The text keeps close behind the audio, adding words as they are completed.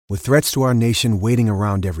With threats to our nation waiting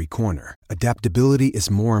around every corner, adaptability is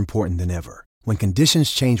more important than ever. When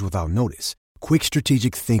conditions change without notice, quick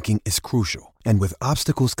strategic thinking is crucial. And with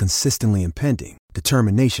obstacles consistently impending,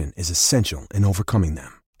 determination is essential in overcoming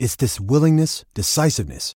them. It's this willingness,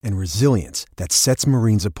 decisiveness, and resilience that sets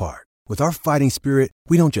Marines apart. With our fighting spirit,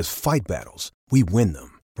 we don't just fight battles, we win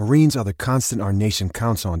them. Marines are the constant our nation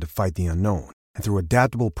counts on to fight the unknown. And through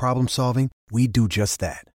adaptable problem solving, we do just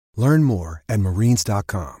that. Learn more at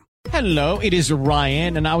marines.com. Hello, it is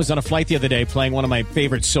Ryan, and I was on a flight the other day playing one of my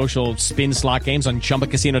favorite social spin slot games on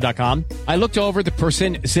ChumbaCasino.com. I looked over at the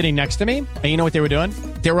person sitting next to me, and you know what they were doing?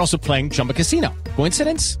 They were also playing Chumba Casino.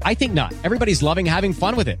 Coincidence? I think not. Everybody's loving having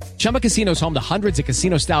fun with it. Chumba Casino is home to hundreds of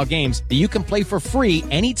casino-style games that you can play for free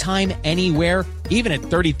anytime, anywhere, even at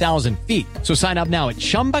 30,000 feet. So sign up now at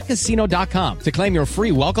ChumbaCasino.com to claim your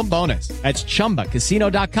free welcome bonus. That's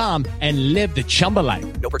ChumbaCasino.com and live the Chumba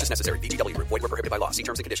life. No purchase necessary. VGW. Void were prohibited by law. See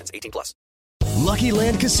terms and conditions. 18+. Lucky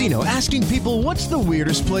Land Casino, asking people, what's the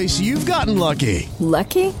weirdest place you've gotten lucky?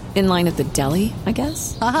 Lucky? In line at the deli, I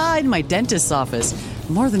guess? Aha, in my dentist's office.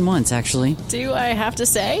 More than once, actually. Do I have to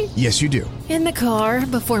say? Yes, you do. In the car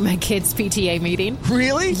before my kids' PTA meeting.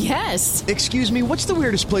 Really? Yes. Excuse me, what's the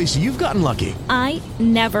weirdest place you've gotten lucky? I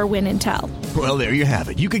never win and tell. Well, there you have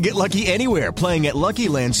it. You can get lucky anywhere, playing at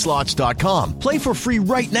LuckyLandSlots.com. Play for free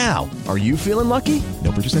right now. Are you feeling lucky?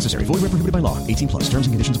 No purchase necessary. Void where prohibited by law. 18+. Terms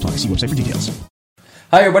and conditions apply. See website for details.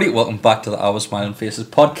 Hi everybody, welcome back to the Our Smiling Faces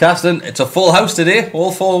podcast, and it's a full house today,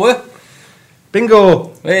 all four were.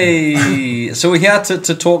 Bingo! Hey, so we're here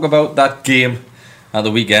to talk about that game at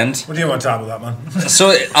the weekend. What do you want to talk about that, man? So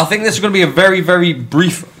I think this is going to be a very, very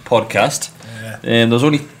brief podcast. Yeah. There's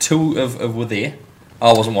only two of were there.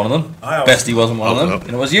 I wasn't one of them. Bestie wasn't one of them.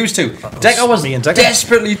 And it was used to. Decker was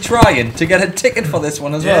desperately trying to get a ticket for this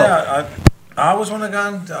one as well. Yeah, I was one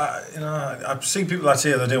again. I've seen people that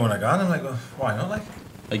say they do one again. I'm like, well, why not? Like,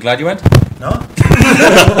 are you glad you went? No.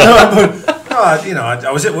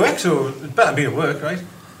 I was at work, so it better be at work, right?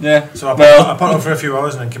 Yeah. So I put on for a few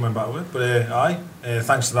hours and then came on back to work. But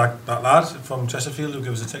thanks to that lad from Chesterfield who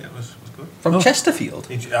gave us a ticket, was good. From Chesterfield?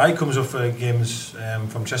 He comes up for games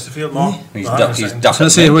from Chesterfield. Mark. He's ducking.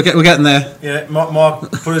 So we're getting there. Yeah,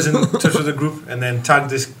 Mark put us in touch with the group and then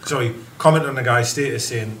tagged comment on the guy's status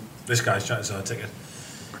saying this guy's trying to sell a ticket.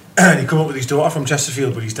 And he come up with his daughter from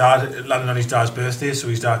Chesterfield, but his dad landed on his dad's birthday, so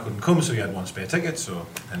his dad couldn't come, so he had one spare ticket. So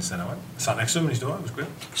hence then I went, sat next to him and his daughter. It was great.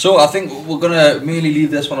 So I think we're gonna mainly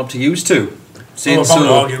leave this one up to you two. So here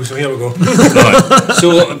we go.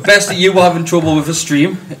 So Bestie, you were having trouble with the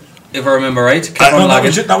stream, if I remember right.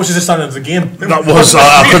 That was just the standard of the game. That was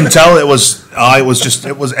I couldn't tell. It was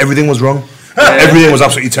everything was wrong. Everything was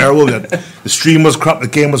absolutely terrible. The stream was crap. The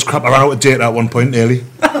game was crap. I ran out of data at one point nearly.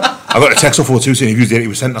 I got a text off 42 saying you've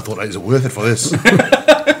used 80%. I thought, is it worth it for this?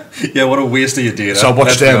 Yeah, what a waste of your data. So I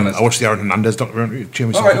watched the Aaron Hernandez documentary.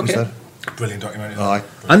 Alright, okay. Brilliant documentary. Aye.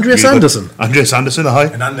 Andreas Anderson. Aye.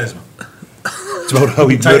 Hernandez, man. It's about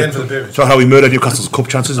how he murdered Newcastle's cup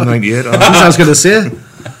chances in '98. I was going to say.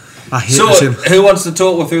 I hate him. Who wants to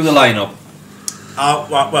talk through the lineup?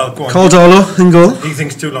 Well, go on. Call Darlow in goal. He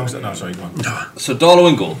thinks too long. No, sorry, go on. So Darlow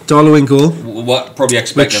in goal. Darlow in goal. What probably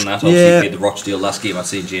expecting that? Obviously, he played the Rochdale last game at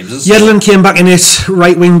St James's. Yedlin came back in it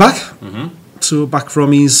right wing back. Mm-hmm. So back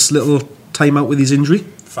from his little time out with his injury.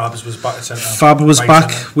 Fabs was back at centre. Fab was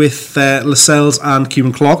back centre. With Lascelles and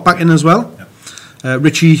Kieran Clark back in as well. Yep.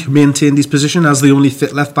 Richie maintained his position as the only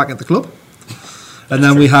fit left back at the club. And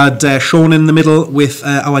then we had Sean in the middle with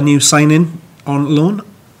our new signing on loan,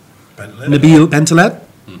 Nabil Bentaleb.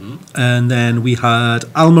 Mm-hmm. And then we had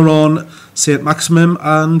Almiron, St Maximum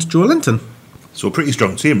and Joe Linton. So a pretty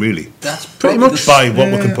strong team, really. That's pretty much by what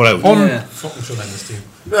we can put out. Fucking tremendous team.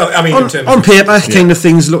 Well, I mean, on paper, kind of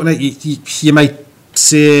things looking at you might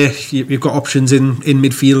say you've got options in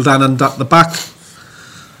midfield and at the back.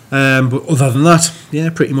 But other than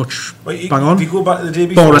that, pretty much bang on. If you go back to the day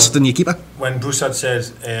before, Boris than your keeper. When Bruce had said,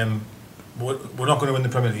 we're not going to win the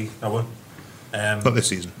Premier League, are we? Not this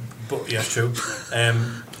season. But yeah, true.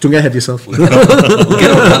 Don't get ahead of yourself. We'll get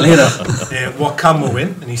on that later. What can we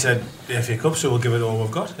win? And he said the FA Cup, so we'll give it all we've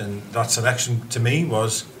got. And that selection to me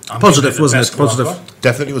was positive, wasn't it? Positive.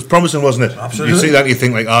 Definitely, it was promising, wasn't it? Absolutely. You see that, you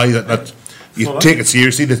think like, that you take it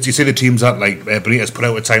seriously. You see the teams that like Benitez put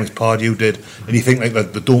out at times, Pardew did, and you think like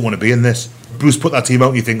they don't want to be in this. Bruce put that team out,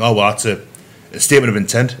 and you think, that's a statement of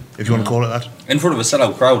intent, if you want to call it that. In front of a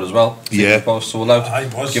sellout crowd as well. Yeah. Sold out.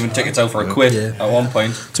 Giving tickets out for a quid at one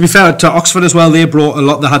point. To be fair to Oxford as well, they brought a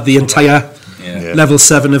lot. They had the entire level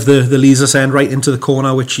 7 of the Leazes end right into the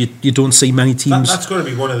corner, which you don't see many teams. That's going to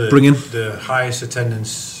be one of the bringing the highest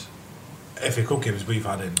attendance FA Cup games we've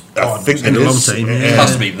had in. I think in a long time. It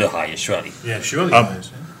has to be the highest, surely. Yeah, surely.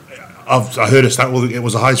 I heard a stat. Well, it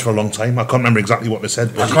was the highest for a long time. I can't remember exactly what they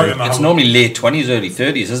said. But it's normally late 20s, early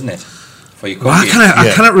 30s, isn't it? For your I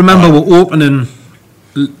cannot remember we're opening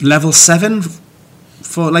level 7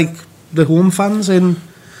 for like the home fans in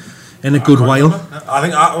a good while. I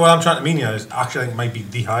think what I'm trying to mean here is actually I think it might be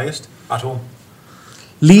the highest at home.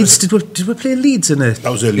 Leeds, did we play Leeds in a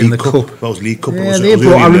that was a League Cup? That was League Cup. Yeah,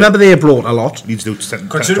 I remember they brought a lot. Leeds do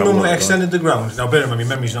considering when we extended the ground. Now, bear in mind, my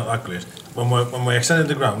memory's not that great. When we extended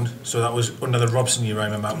the ground, so that was under the Robson year. I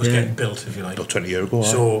remember it was getting built, if you like, about 20 years ago.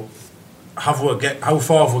 So, how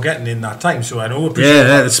far have we getting in that time? So I know.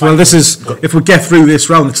 Well, this is if we get through this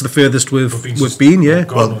round, it's the furthest we've been. Yeah.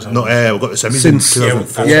 Well, we've got the semis since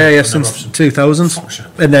 2004. Since 2000,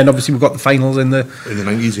 and then obviously we've got the finals in the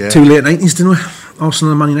 90s. Yeah, two late 90s, didn't we?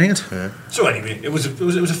 Arsenal and Man United. Yeah. So anyway, it was a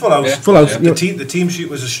full house. Yeah. Full house. Yeah. The team sheet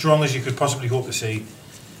was as strong as you could possibly hope to see,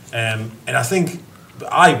 and I think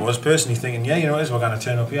I was personally thinking, we're going to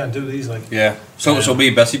turn up here and do these So we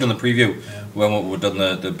basically done the preview when we've done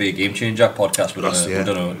the big Game Changer podcast. We've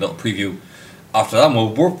done a little preview. After that, we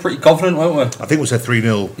were pretty confident, weren't we? I think it was a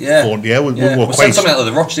 3-0. Yeah, we said something like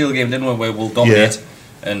the Rochdale game, didn't we? Where we'll dominate,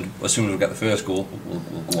 and as soon as we get the first goal,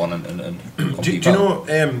 we'll go on and compete. Do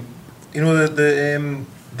you know the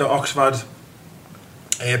Oxford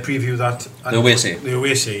preview that the away say? The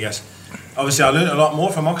away say, yes. Obviously, I learned a lot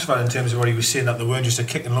more from Oxford in terms of what he was saying, that they weren't just a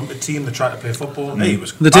kick and lumping team. They tried to play football. They did.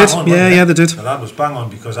 They did. The lad was bang on,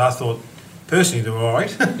 because I thought personally they were all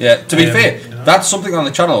right. Yeah. To be fair, that's something on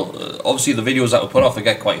the channel. Obviously, the videos that we put off, they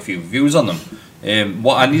get quite a few views on them.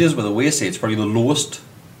 What I need is with away say, it's probably the lowest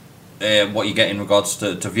what you get in regards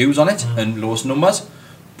to views on it and lowest numbers.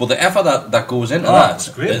 But the effort that goes into that,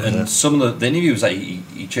 and some of the interviews that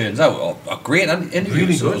he churns out are great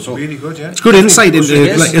interviews. Really good, yeah. It's good insight into,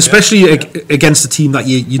 especially against a team that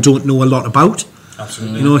you don't know a lot about.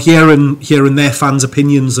 Absolutely. Hearing their fans'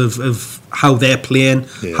 opinions of how they're playing,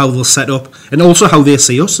 how they'll set up, and also how they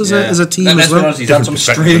see us as a team as well. He's had some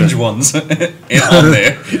strange ones on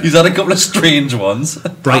there. He's had a couple of strange ones.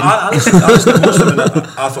 I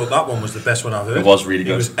thought that one was the best one I've heard. It was really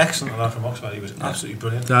good. It was excellent. That from Oxford. He was absolutely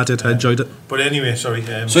brilliant. I did. I enjoyed it. But anyway, sorry.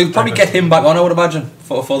 So you'll probably get him back on, I would imagine,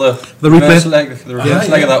 for the replay leg of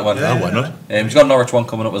that one. Why not? He's got a Norwich one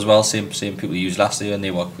coming up as well. Same people he used last year, and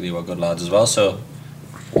they were good lads as well. So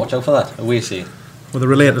watch out for that. Away see. Well, they're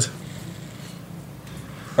related.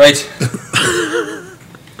 Right.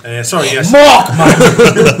 Sorry, yes. Mark!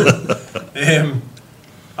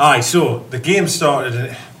 So the game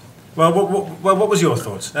started. Well, what was your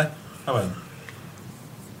thoughts? How about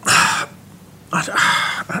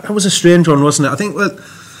that was a strange one, wasn't it? I think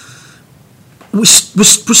we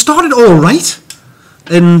started all right,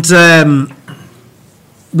 and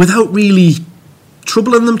without really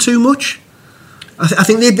troubling them too much. I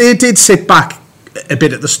think they did sit back a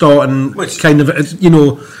bit at the start and kind of,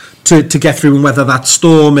 to get through and weather that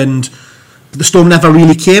storm, and the storm never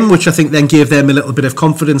really came, which I think then gave them a little bit of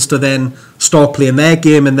confidence to then start playing their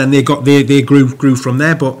game, and then they grew from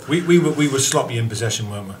there. But we were sloppy in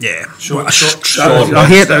possession, weren't we? Yeah. I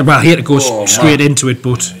hate to go straight into it,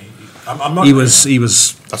 but he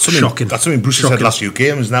was shocking. That's something Bruce said last few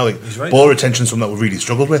games. Now, ball retention is something that we really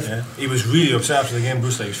struggled with. Yeah. He was really upset after the game.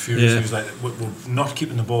 Bruce, he was furious. He was like, "We're not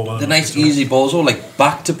keeping the ball well." The nice easy balls, like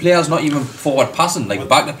back to players, not even forward passing,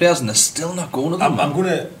 back to players, and they're still not going to them. I'm going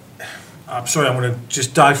to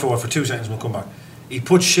just dive forward for 2 seconds. And we'll come back. He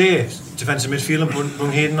put Shea defensive midfield and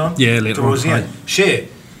brought Hayden on. Yeah, later towards the end. Shea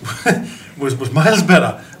was miles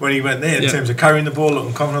better when he went there in terms of carrying the ball,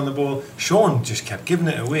 looking confident on the ball. Sean just kept giving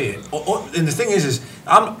it away. And the thing is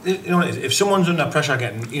if someone's under pressure,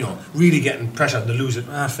 really getting pressure to lose it,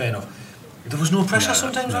 fair enough. There was no pressure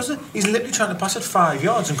sometimes, was there? He's literally trying to pass it 5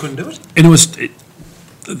 yards and couldn't do it. And it was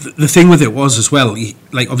the thing with it was as well.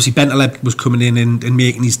 Obviously Bentaleb was coming in and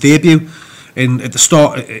making his debut. And at the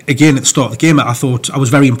start of the game, I thought I was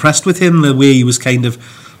very impressed with him, the way he was kind of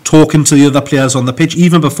talking to the other players on the pitch,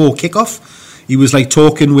 even before kickoff. He was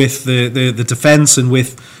talking with the defence and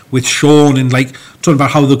with Sean, and talking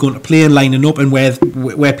about how they're going to play and lining up and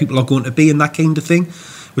where people are going to be and that kind of thing.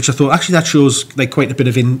 Which I thought actually that shows quite a bit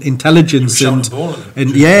of intelligence and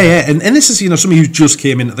this is somebody who just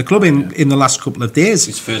came into the club in the last couple of days.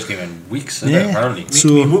 His first game in weeks, apparently.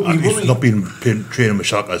 So he's not been training with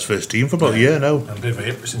Sharka's first team for about a year now. A bit of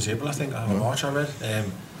April, since April, I think. March, I read.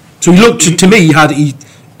 So he looked to me. He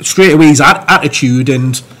straight away his attitude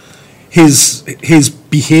and his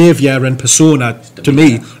behaviour and persona to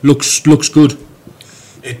me looks good.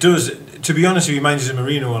 It does. To be honest, he reminds us of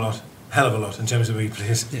Marino a lot. hell of a lot in terms of where he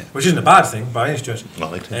plays, which isn't a bad thing by any stretch.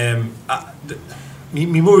 Not like that.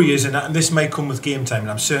 Me worry is, and this might come with game time,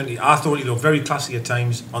 and I thought he looked very classy at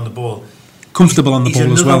times on the ball. Comfortable on the ball as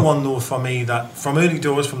well. He's another one though for me that from early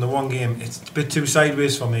doors, from the one game, it's a bit too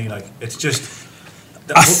sideways for me. Like it's just,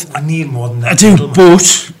 I need more than that. I do,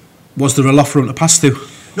 but was there a lot for him to pass to?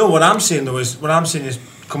 No, what I'm saying is,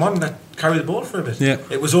 come on, carry the ball for a bit. Yeah.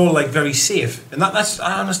 It was all like very safe, and that's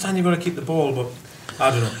I understand you've got to keep the ball, but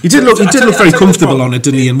I don't know. He did look very comfortable on it,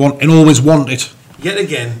 didn't he? And always want it. Yet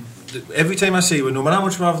again, every time I see, no matter how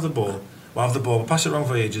much we have the ball, we'll pass it around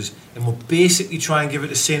for ages, and we'll basically try and give it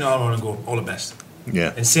to Saint Almond and go all the best.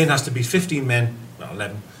 Yeah. And Saint has to be 15 men, well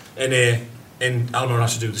 11, and Almond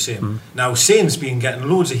has to do the same. Now Saint's been getting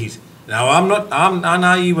loads of heat. Now I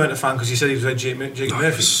know you weren't a fan because you said he was like Jacob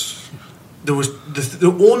Murphy. There was the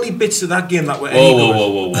only bits of that game that were any good.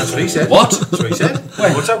 Whoa. That's what he said. What? That's what he said.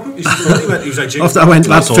 What's up? He was like Jacob. After I went,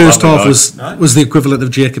 that first half was the equivalent of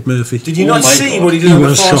Jacob Murphy. Did you not see what he did on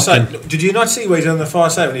the far side? Did you not see what he did on the far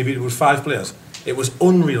side when he beat it with 5 players? It was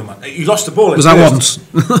unreal, man. He lost the ball. Was that once?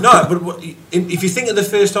 No, but if you think of the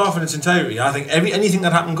first half in its entirety, I think anything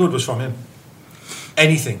that happened good was from him.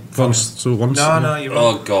 Anything. Once. No, you're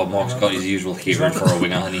wrong. Oh God, Mark's got his usual hatred for a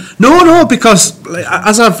winger, hasn't he? No, because like,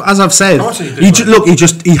 as I've said,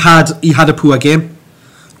 he had a poor game,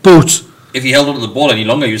 but if he held onto the ball any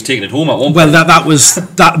longer, he was taking it home at one point. Well, that was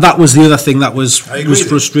the other thing that was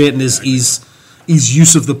frustrating. Is his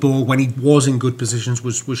use of the ball when he was in good positions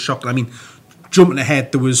was shocking. I mean, jumping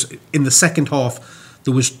ahead, there was in the second half.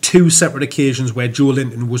 There was 2 separate occasions where Joe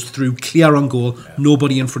Linton was through clear on goal,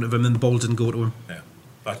 nobody in front of him, and the ball didn't go to him. Yeah,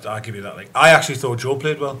 I'll give you that. Like, I actually thought Joe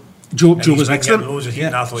played well. Joe was excellent. I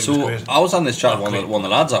thought he was great. I was on this chat with one of the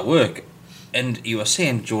lads at work, and he was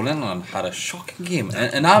saying Joe Linton had a shocking game,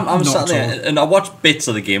 and I'm sat there and I watched bits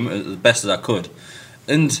of the game as best as I could,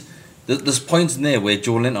 and there's points in there where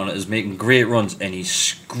Joe Linton is making great runs and he's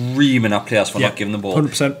screaming at players for not giving the ball.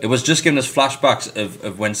 100%. It was just giving us flashbacks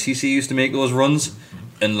of when CC used to make those runs,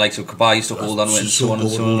 and like so Kabay used to hold on to it, and so on and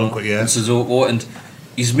so on, and Sissoko, and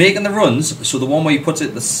he's making the runs. So the one where he puts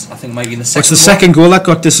it, I think might be in the second. It's the second goal that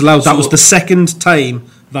got disallowed. That was the second time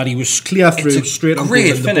that he was clear through, straight on.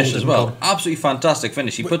 Great finish as well. Absolutely fantastic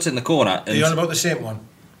finish. He puts it in the corner. Are you on about the same one?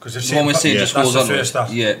 Because the one we see just goes on.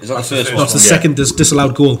 Yeah, is that the first one? That's the second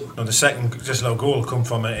disallowed goal. No, the second disallowed goal come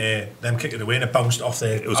from them kicking it away and it bounced off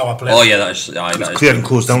our player. Oh yeah, that is clear and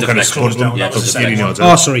closed down, kind of scored down.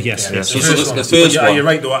 Oh, sorry, yes. So the first one. You're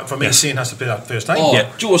right though. For me, Saint has to play that first time.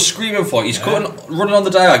 Oh, Joe was screaming for it. He's running on the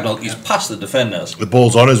diagonal. He's past the defenders. The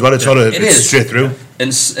ball's on as well. It's it's straight through.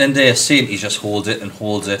 And Saint, he just holds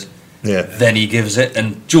it. Yeah. Then he gives it,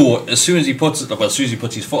 and Joe, as soon as he puts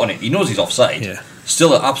his foot on it, he knows he's offside. Yeah.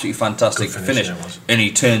 Still an absolutely fantastic finish. And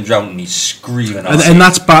he turns around and he's screaming. And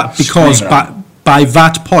that's because by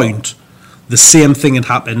that point, the same thing had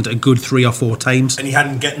happened a good 3 or 4 times. And he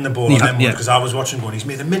hadn't gotten the ball on them because I was watching going, he's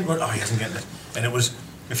made a mint run. Oh, he hasn't gotten it. And it was,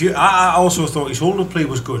 I also thought his hold-up play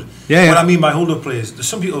was good. Yeah. What I mean by hold-up play is, there's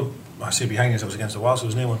some people, I say behind us, I was against the wall, so there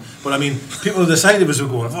was no one. But I mean, people on the side of us were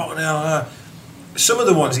going, some of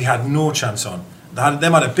the ones he had no chance on.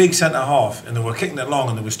 Them had a big centre half and they were kicking it long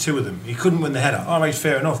and there was 2 of them. He couldn't win the header. All right,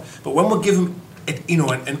 fair enough. But when we give him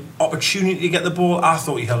an opportunity to get the ball, I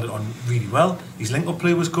thought he held it on really well. His link-up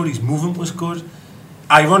play was good. His movement was good.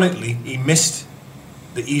 Ironically, he missed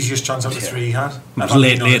the easiest chance out of the 3 he had. It was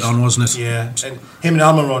late on, wasn't it? Yeah. And him and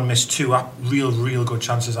Almiron missed 2 real good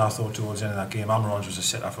chances, I thought, towards the end of that game. Almiron's was a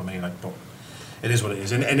sitter for me, but it is what it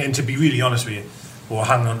is. And to be really honest with you, we were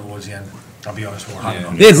hanging on towards the end. I'll be honest, we're hanging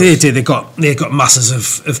on. They did. They got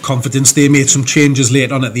masses of confidence. They made some changes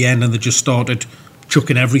late on at the end, and they just started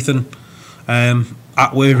chucking everything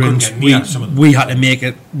at where and we had to make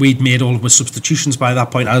it. We'd made all of our substitutions by that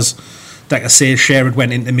point. As like I say, Sherrod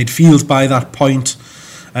went into midfield by that point.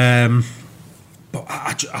 But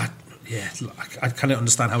I kind of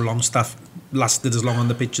understand how Longstaff lasted as long on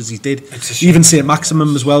the pitch as he did. Even St.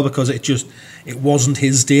 Maximum as well, because it wasn't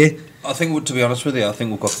his day. I think, to be honest with you, I think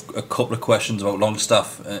we've got a couple of questions about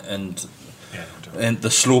Longstaff and the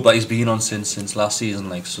slope that he's been on since last season.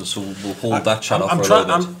 Like so we'll hold that chat off for a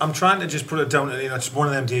little bit. I'm trying to just put it down to it's one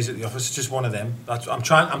of them days at the office. It's just one of them. I'm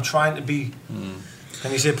trying to be.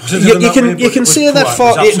 Can you say positive? You can say that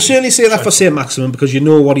for. You can certainly say that for St. Maximum because you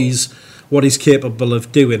know what he's capable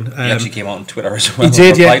of doing. He actually came out on Twitter as well. He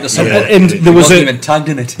did, yeah. And there was even tagged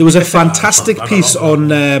in it. There was a fantastic piece on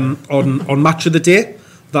Match of the Day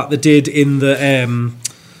that they did in the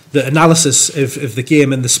analysis of the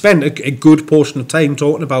game, and they spent a good portion of time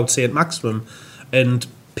talking about St. Maximum and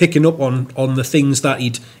picking up on the things that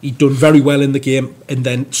he'd done very well in the game, and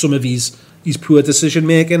then some of his his poor decision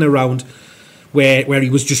making around where he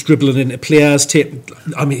was just dribbling into players.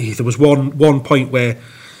 There was one point where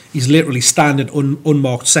he's literally standing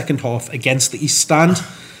unmarked second half against the east stand.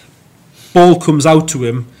 Ball comes out to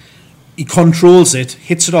him. He controls it,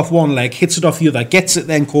 hits it off one leg, hits it off the other, gets it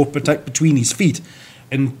then caught between his feet,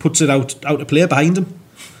 and puts it out of play behind him.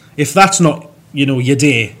 If that's not, your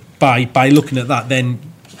day by looking at that, then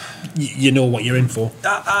you know what you're in for.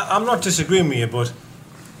 I'm not disagreeing with you, but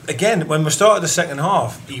again, when we started the second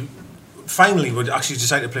half, he finally would actually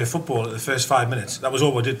decide to play football at the first 5 minutes. That was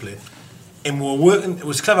all we did play. And we were working. It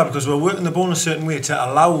was clever because we were working the ball in a certain way to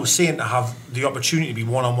allow Saint to have the opportunity to be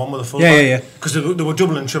one-on-one with the fullback. Because they were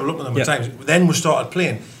doubling and tripling up with them at times. Then we started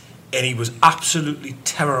playing, and he was absolutely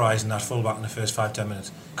terrorising that fullback in the first 5-10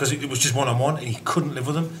 minutes because it was just one-on-one, and he couldn't live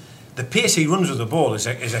with him. The pace he runs with the ball is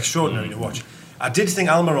extraordinary to watch. I did think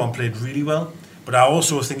Almiron played really well, but I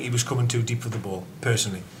also think he was coming too deep for the ball.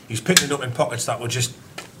 Personally, he was picking it up in pockets that were just.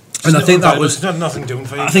 And I think that was nothing doing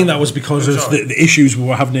for you. I think that was because of the issues we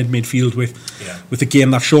were having in midfield with the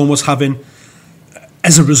game that Sean was having.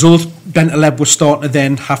 As a result, Bentaleb was starting to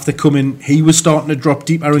then have to come in. He was starting to drop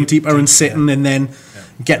deeper and deeper and sitting and then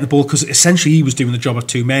getting the ball because essentially he was doing the job of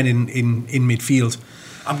two men in midfield.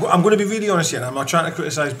 I'm going to be really honest here, and I'm not trying to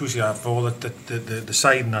criticise Brucey for all the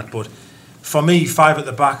side and that, but for me, 5 at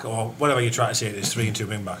the back or whatever you're trying to say, it is 3 and 2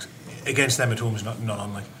 wing backs against them at home is not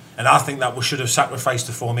unlike. And I think that we should have sacrificed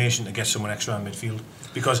the formation to get someone extra in midfield.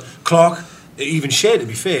 Because Clark, even Shea, to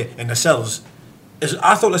be fair, in Lascelles,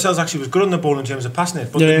 I thought Lascelles actually was good on the ball in terms of passing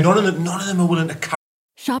it, but none of them are willing to carry.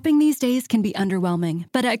 Shopping these days can be underwhelming,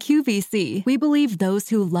 but at QVC, we believe those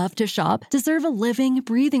who love to shop deserve a living,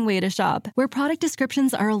 breathing way to shop, where product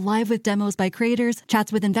descriptions are alive with demos by creators,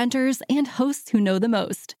 chats with inventors, and hosts who know the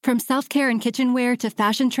most. From self-care and kitchenware to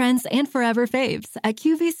fashion trends and forever faves, at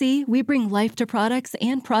QVC, we bring life to products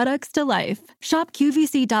and products to life. Shop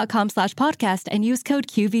QVC.com/podcast and use code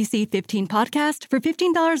QVC15podcast for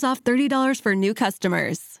 $15 off $30 for new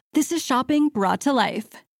customers. This is shopping brought to life.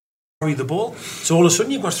 The ball, so all of a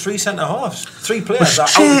sudden you've got 3 centre halves, 3 players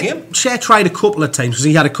that are out of the game. Shea tried a couple of times because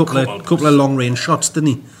he had a couple of long range shots, didn't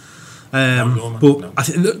he? But I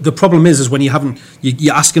think the problem is when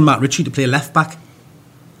you're asking Matt Ritchie to play left back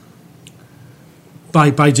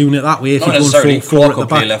by doing it that way. If not necessarily, Clark could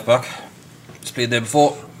play left back. He's played there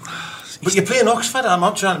before. But you're playing Oxford. I'm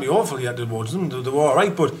not trying to be awful yet towards them. They were all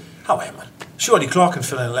right, but however, man, surely Clark can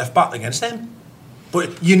fill in a left back against them.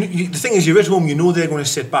 But the thing is, you're at home. You know they're going to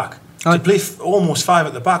sit back. To play almost 5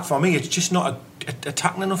 at the back, for me, it's just not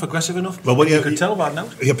attacking enough, aggressive enough. Well, you could tell by now.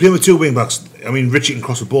 You're playing with 2 wing backs. I mean, Ritchie can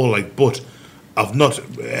cross the ball, but I've not,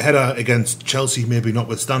 header against Chelsea maybe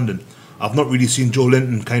notwithstanding, I've not really seen Joe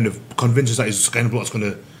Linton kind of convince us that he's kind of what's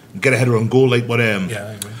going to get a header on goal like what. Yeah,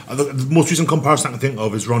 I agree. The most recent comparison I can think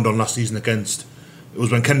of is Rondon last season against. It was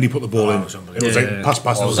when Kennedy put the ball in. It was like pass.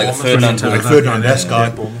 It was like a Ferdinand-esque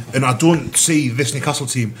guy. And I don't see this Newcastle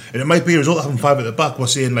team, and it might be a result of having 5 at the back. We're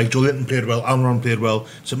saying like Joe Linton played well, Almiron played well,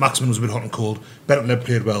 St Maximin was a bit hot and cold, Bentley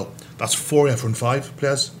played well. That's 4 front 5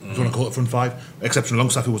 players. If you want to call it front 5, exception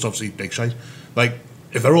Longstaff, who was obviously big shite. Like,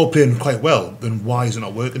 if they're all playing quite well, then why is it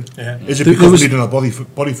not working? Yeah. Is it because we're leading our body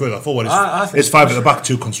further forward? Is 5 at the back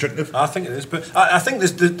too constrictive? I think it is, but I think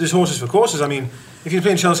there's horses for courses. I mean, if you're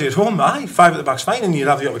playing Chelsea at home, 5 at the back's fine, and you'll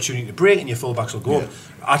have the opportunity to break, and your full backs will go up.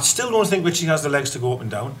 I still don't think Ritchie has the legs to go up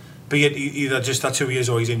and down, be it either just that's who he is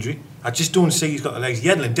or his injury. I just don't see he's got the legs.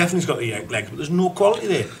 Yedlin definitely's got the legs, but there's no quality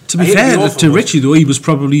there. To be fair to Ritchie, though, he was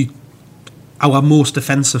probably our most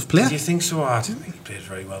defensive player. Do you think so? I didn't think he played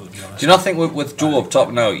very well, to be honest. Do you not think with Joe up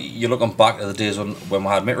top now, you're looking back at the days when we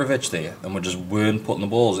had Mitrovic there and we just weren't putting the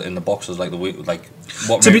balls in the boxes like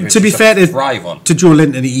what to be fair to Joe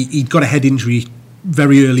Linton, he'd got a head injury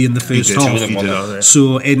very early in the first half,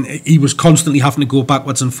 so he was constantly having to go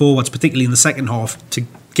backwards and forwards, particularly in the second half, to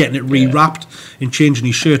getting it re-wrapped and changing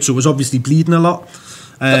his shirt, so it was obviously bleeding a lot.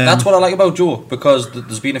 That's what I like about Joe, because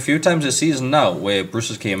there's been a few times this season now where Bruce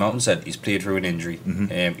has came out and said he's played through an injury.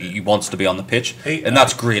 He wants to be on the pitch, and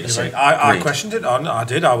that's great to see. Right. I questioned it. I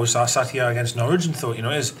did. I sat here against Norwich and thought,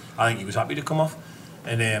 I think he was happy to come off,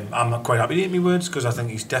 and I'm not quite happy to eat my words because I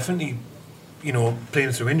think he's definitely,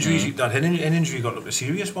 playing through injuries. That an injury got looked a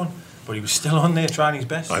serious one, but he was still on there trying his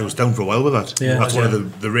best. I was down for a while with that. Yeah. That's one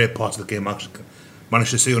of the rare parts of the game I actually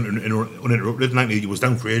managed to see uninterrupted. Like, he was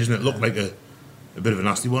down for ages, and it looked like a bit of a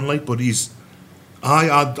nasty one, but he's.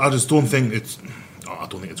 I just don't think it's. I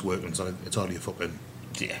don't think it's working. It's hardly a fucking.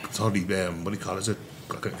 Yeah. It's hardly what do you call it?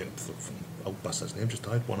 I couldn't get out past his name. Just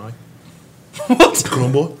died. One eye. What?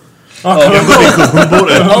 Colombo.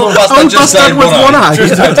 Old bastard just died with one eye.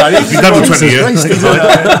 He's done for 20 years.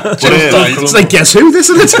 It's like, guess who, this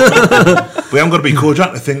isn't it? We haven't got to be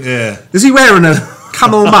Kojak to think. Is he wearing a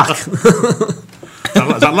camel Mac?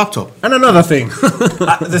 Is that laptop? And another thing.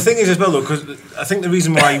 The thing is as well though, because I think the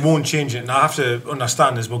reason why he won't change it, and I have to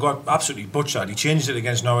understand, is we got absolutely butchered. He changed it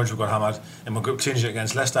against Norwich, we got hammered, and we changed it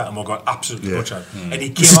against Leicester, and we got absolutely butchered. And he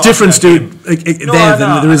came It's a out difference, of that dude, game.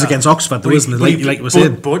 than there is against Oxford, though, isn't it? Like you were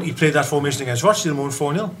saying. But he played that formation against Rochdale and won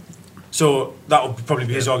 4-0. So that would probably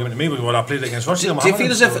be his argument to me, with what I played against Rochdale. Do you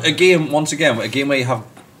feel as if a game where you have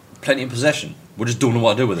plenty of possession, we just don't know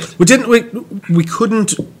what to do with it? We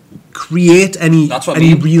couldn't create any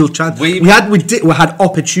real chance. We had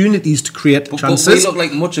opportunities to create chances. But we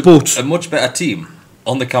look like a much better team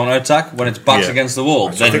on the counter attack when it's backs against the wall.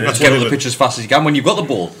 Then get on the pitch as fast as you can. When you've got the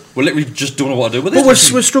ball, we literally just don't know what to do with it.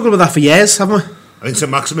 But we've struggled with that for years, haven't we? I think St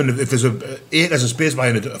Maximin, if there's a space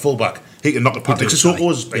behind a full back, he can knock it past.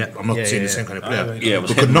 Sissoko's, I'm not saying the same kind of player,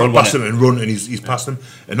 but could knock past him and run, and he's past him,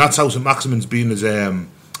 and that's how St Maximin's been as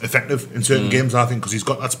effective in certain games, I think, because he's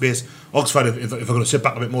got that space. Oxford, if I'm going to sit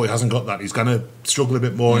back a bit more, he hasn't got that. He's going to struggle a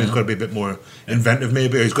bit more, and he's got to be a bit more inventive,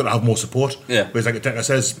 maybe, or he's got to have more support. Yeah. Whereas, like Tekka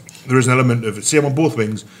says, there is an element of same on both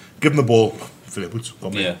wings. Give him the ball, Philip Woods.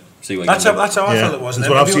 That's how I felt it was. That's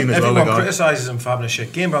what I've seen as well. Everyone criticises him for having a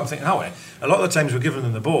shit game, but I'm thinking, a lot of the times we're giving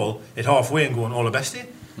them the ball at halfway and going all the best.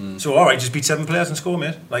 So all right, just beat 7 players and score,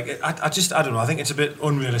 mate. Like I don't know. I think it's a bit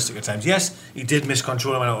unrealistic at times. Yes, he did miss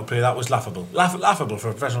control and went out to play. That was laughable. Laughable for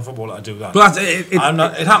a professional footballer to do that. But it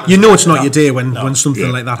happens. You know, it's not your day when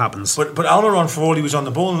something like that happens. But Almiron, for all he was on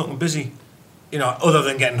the ball and looking busy, other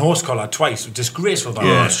than getting horse collared twice, disgraceful.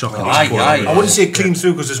 Shocking. I wouldn't say clean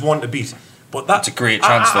through because there's one to beat. But that's a great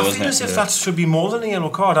chance, though, isn't it? I feel as if that should be more than a yellow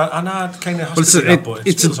card. And I kind of has to be that, but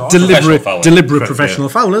it's a deliberate professional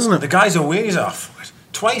foul, isn't it? The guy's away, he's off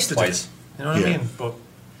twice. You know what I mean? But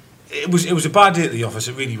it was a bad day at the office.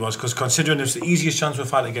 It really was, because considering it's the easiest chance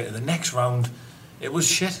we've had to get to the next round, it was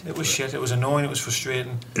shit. It was annoying. It was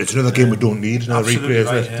frustrating. It's another game we don't need. Another replay,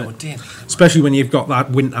 right, especially when you've got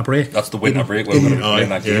that winter break. That's the winter break. We're going to be playing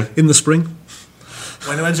that game in the spring.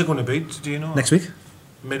 When's it going to be? Do you know? Next week.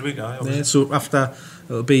 Midweek, so after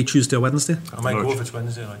it'll be Tuesday or Wednesday. I might go if it's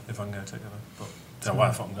Wednesday, if I can get a ticket. But don't know why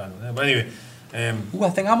I fucking going there. But anyway, I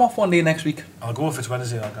think I'm off one day next week. I'll go if it's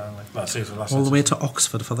Wednesday. Let's see if the last. All the way to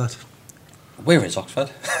Oxford for that. Where is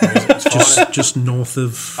Oxford? just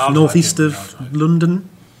northeast of London.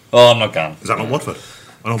 Oh, I'm not going. Is that not Watford?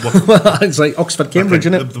 It's like Oxford, Cambridge,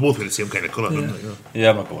 isn't it? They're both the same kind of colour,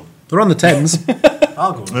 Yeah, I'm not going. They're on the Thames.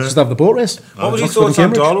 I'll go. Just have the boat race. What was your thoughts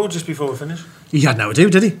on Darlow just before we finish? He had no idea,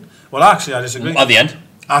 did he? Well, actually, I disagree. At the end?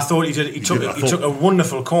 I thought he did. He took a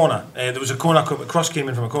wonderful corner. There was a corner, a cross came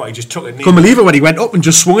in from a corner. He just took it. Couldn't believe it when he went up and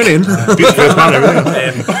just swung it in. Sorry,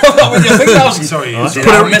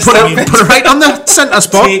 put it right on the centre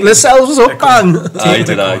spot. Lascelles was up, bang.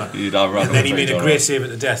 And then he made a great save at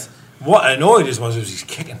the death. What annoyed us was he's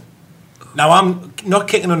kicking. Now I'm not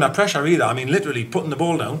kicking under pressure either. I mean, literally putting the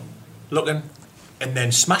ball down, looking, and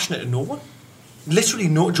then smashing it to no one. Literally,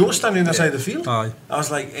 Joe standing on the side of the field. Aye. I was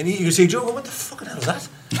like, and you could see Joe going, "What the fucking hell is that?"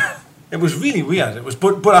 It was really weird. It was,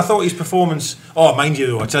 but I thought his performance. Oh, mind you,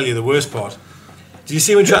 though, I tell you the worst part. Do you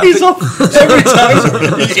see when he's up every time?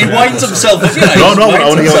 He winds himself up.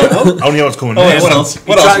 I only know what's coming. What else?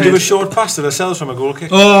 He tried to do a short pass to Lascelles from a goal kick.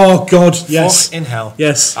 Oh God, yes. Fuck in hell.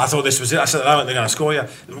 Yes. I thought this was it. I said, I don't think they're going to score yet.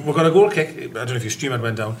 We've got a goal kick. I don't know if your stream had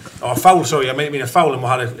went down. Or a foul, sorry. I mean a foul,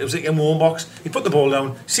 and it was in my own box. He put the ball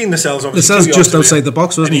down, seen Lascelles. Lascelles just outside the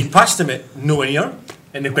box, wasn't he? And he passed him it nowhere near.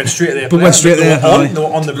 And they went straight there. But went straight there. They were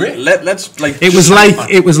on the break. It was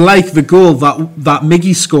like the goal that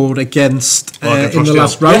Miggy scored against in the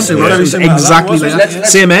last round. It was exactly like that.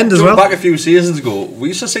 Same end as well. Back a few seasons ago, we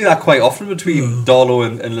used to see that quite often between Darlow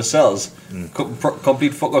and Lascelles.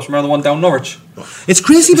 Complete fuck-ups. Remember the one down Norwich? It's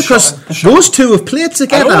crazy because those two have played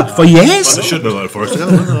together for years. They should have for us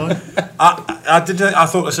together. I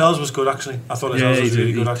thought Lascelles was good actually. I thought Lascelles was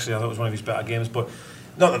really good actually. I thought it was one of his better games, but.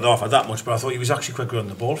 Not that they offered that much, but I thought he was actually quite good on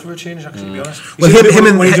the ball for a change. Actually, to be honest. Well, him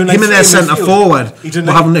and their centre forward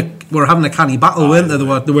were having a canny battle, weren't they?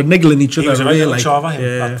 They were niggling each other. He was a right little Chava,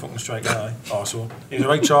 that fucking striker. Also, he was a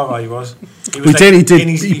right Chava. He was. He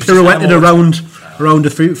pirouetted around a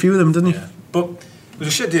few of them, didn't he? Yeah. But it was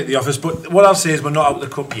a shit day at the office. But what I'll say is we're not out of the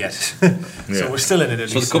cup yet, so we're still in it.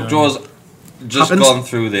 At least, the cup draw's just gone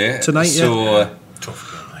through there tonight. So tough.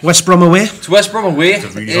 West Brom away. It's West Brom away.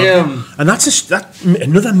 And that's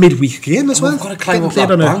another midweek game as well. We've got to climb up that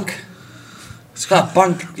bank. It's that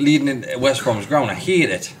bank leading in West Brom's ground. I hate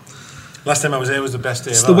it. Last time I was there was the best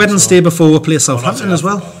day. It's the Wednesday before we play Southampton as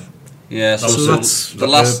well. Yeah, so that's the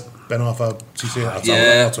last Ben Arthur, CC.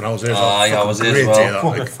 Yeah. That's when I was there. I was there as great well. day, that,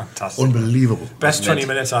 like, Fantastic. Unbelievable. Best 20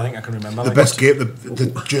 minutes I think I can remember. The best game,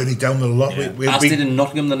 the journey down the lot. I stayed in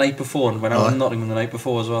Nottingham the night before, and when I was in Nottingham the night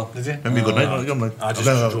before as well. Did you? Remember a good night, Nottingham? Like, I just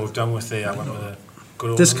drove down with I went with a good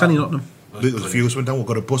old... This canny Nottingham. There was a few of us went down, we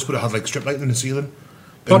got a bus, but it had like strip lighting in the ceiling.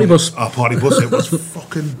 Party bus. Our party bus, it was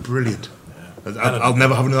fucking brilliant. I'll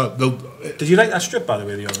never have another. Did you like that strip, by the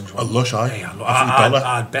way, the orange one? A lush, aye. Yeah,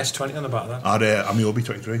 I had best 20 on the back of that. I had Amiobi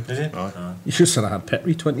 23. Did you? Aye. You should have said I had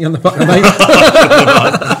Petri 20 on the back of mine.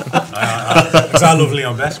 Because I love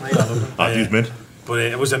Leon Best, mate. I love him. I'd use mint. But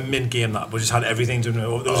it was a mint game that we just had everything to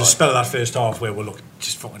know. There was a spell of that first half where we looked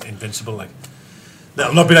just fucking invincible. Like,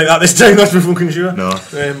 that'll not be like that this time, that's for fucking sure. No.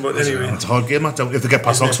 But anyway. It's a hard game, Matt. If they get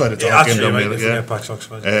past Oxford, it's a hard game down there. If they get past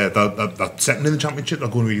Oxford. That second in the championship, they're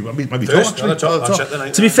going really well. Maybe First, top,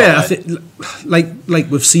 actually. To be fair, I think, like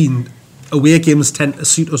we've seen, away games tend to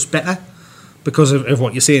suit us better because of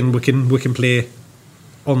what you're saying. We can play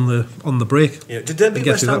on the break. Yeah. Did they beat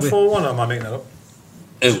West Ham 4-1, or am I making that up?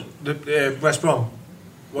 Who? West Brom.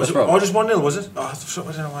 Was it? Or just 1-0, was it? Oh, I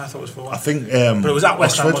don't know why I thought it was 4-1. I think... but it was at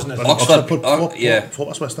West Ham, wasn't it? Oxford. Yeah. What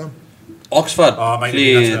was West Ham? Oxford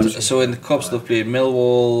played... So in the Cups, they've played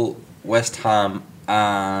Millwall, West Ham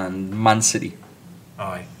and Man City.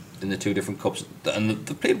 Aye. In the two different Cups. And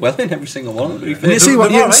they played well in every single one of them. And you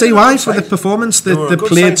see why for the performance they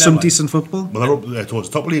played some decent football. Well, they're up towards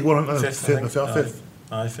the top league, weren't they? Fifth.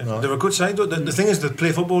 They're a good side though. The thing is, they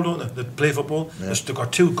play football, don't they? They play football. Yeah. They've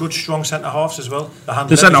got two good, strong centre halves as well.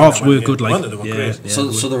 The centre halves were good, like they were great.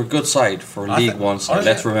 So they're a good side for League One side.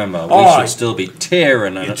 Let's remember, we should still be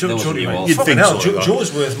tearing and those of you all. Fucking hell,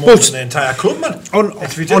 Joe's worth more than the entire club, man.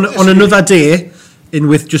 On another day,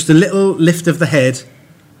 with just a little lift of the head,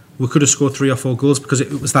 we could have scored 3 or 4 goals because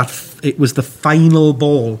it was the final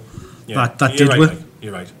ball that did right, with.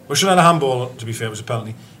 You're right. We should have had a handball. To be fair, it was a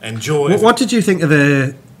penalty. And Joe, what did you think of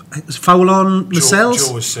the foul on Lascelles?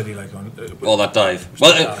 Joe was silly, like on all that dive.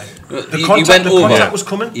 Well, the contact was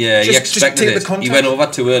coming. Yeah, he expected it. He went over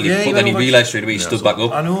too early, but then he realised straight away he stood back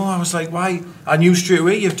up. I know. I was like, why? I knew straight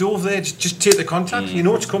away. You've dove there. Just take the contact. You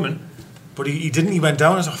know it's coming. But he didn't. He went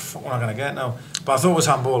down. I was like, fuck, what am I going to get now? But I thought it was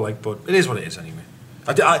handball, like. But it is what it is anyway.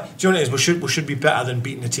 Do you know what it is? We should be better than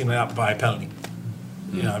beating a team like that by a penalty.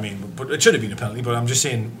 You know what I mean? But it should have been a penalty. But I'm just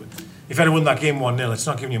saying, if I'd have won that game 1-0, it's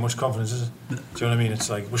not giving you much confidence, is it? Do you know what I mean? It's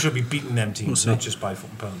like we should be beating them teams, not just by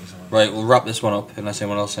fucking penalties. Right, we'll wrap this one up. Unless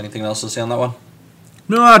anyone else, anything else to say on that one?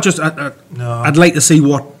 No, I'd like to see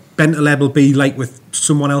what Bentaleb will be like with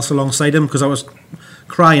someone else alongside him, because I was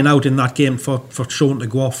crying out in that game for Sean to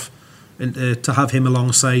go off and to have him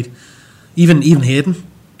alongside. Even Hayden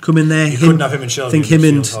come in there. You couldn't have him and Shelby. Think him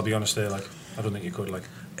and I'll be honest there. Like, I don't think you could. Like,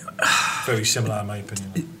 very similar in my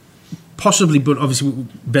opinion. Possibly, but obviously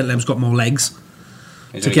Bentaleb's got more legs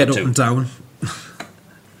to get up and down.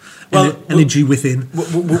 Well, energy within.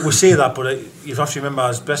 We'll say that, but you have to remember,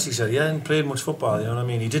 as Bessie said, he hadn't played much football. You know what I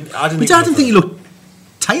mean? He didn't. I didn't think he looked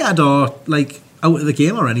tired or like out of the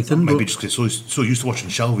game or anything. Maybe just because so used to watching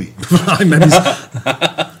Shelby. I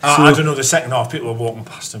don't know. The second half, people were walking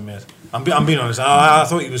past him, mate. I'm being honest. I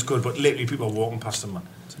thought he was good, but lately people are walking past him, man.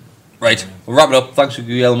 Right, we'll wrap it up. Thanks for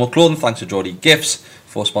Guillermo Clothing, thanks to Geordie Gifts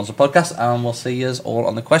for sponsored podcast, and we'll see you all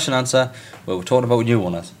on the question answer where we're talking about new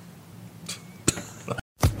owners.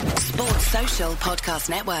 Sports Social Podcast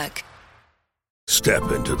Network.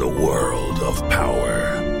 Step into the world of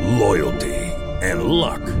power, loyalty, and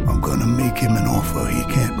luck. I'm gonna make him an offer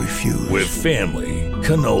he can't refuse. With family,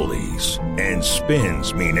 cannolis, and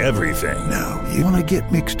spins mean everything. Now, you wanna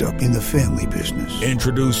get mixed up in the family business.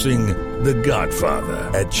 Introducing The Godfather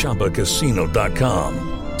at ChumbaCasino.com.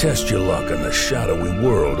 Test your luck in the shadowy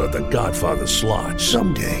world of The Godfather slot.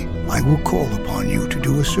 Someday, I will call upon you to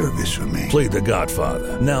do a service for me. Play The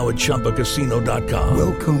Godfather, now at ChumbaCasino.com.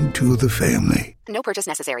 Welcome to the family. No purchase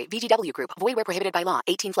necessary. VGW Group. Void where prohibited by law.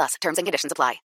 18+. Terms and conditions apply.